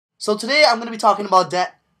So today I'm gonna be talking about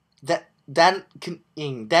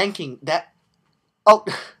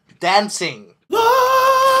dancing.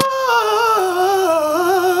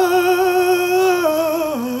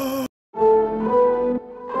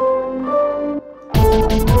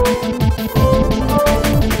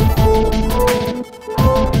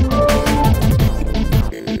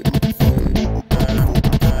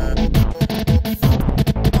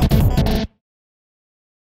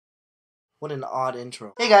 What an odd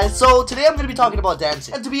intro. Hey guys, so today I'm gonna be talking about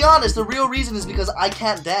dancing. And to be honest, the real reason is because I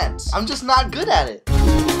can't dance. I'm just not good at it.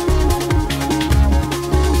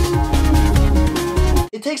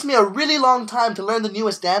 It takes me a really long time to learn the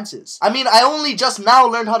newest dances. I mean, I only just now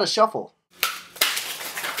learned how to shuffle.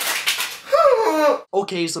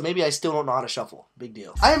 Okay, so maybe I still don't know how to shuffle. Big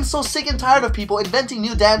deal. I am so sick and tired of people inventing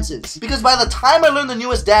new dances. Because by the time I learn the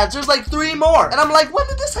newest dance, there's like 3 more. And I'm like, when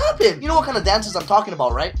did this happen? You know what kind of dances I'm talking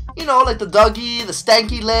about, right? You know, like the Dougie, the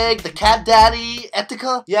Stanky Leg, the Cat Daddy,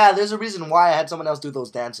 Etika. Yeah, there's a reason why I had someone else do those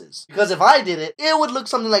dances. Because if I did it, it would look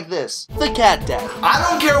something like this. The Cat Daddy. I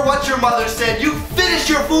don't care what your mother said. You finish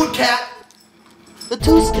your food, cat. The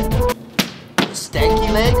 2-step. The Stanky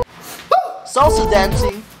Leg. Salsa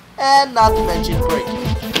dancing. And not to mention breaking.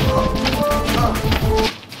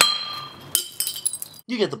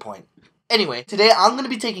 You get the point. Anyway, today I'm going to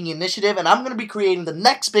be taking initiative and I'm going to be creating the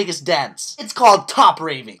next biggest dance. It's called Top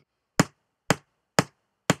Raving.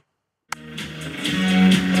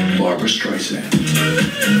 Barbara Streisand.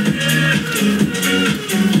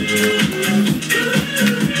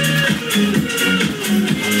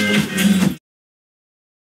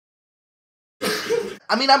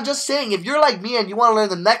 I mean, I'm just saying, if you're like me and you want to learn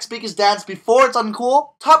the next biggest dance before it's uncool,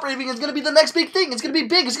 Top Raving is going to be the next big thing. It's going to be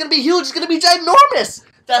big, it's going to be huge, it's going to be ginormous.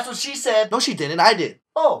 That's what she said. No, she didn't. I did.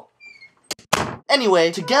 Oh.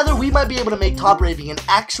 Anyway, together we might be able to make Top Raving an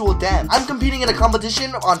actual dance. I'm competing in a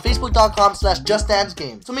competition on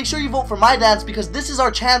facebook.com/justdancegame. So make sure you vote for my dance because this is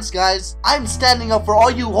our chance, guys. I'm standing up for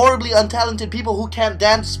all you horribly untalented people who can't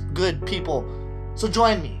dance good people. So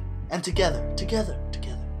join me. And together,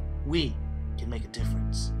 we can make a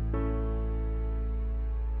difference.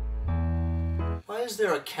 Why is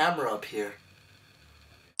there a camera up here?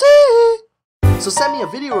 So send me a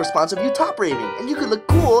video response of you top raving, and you could look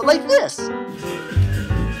cool like this.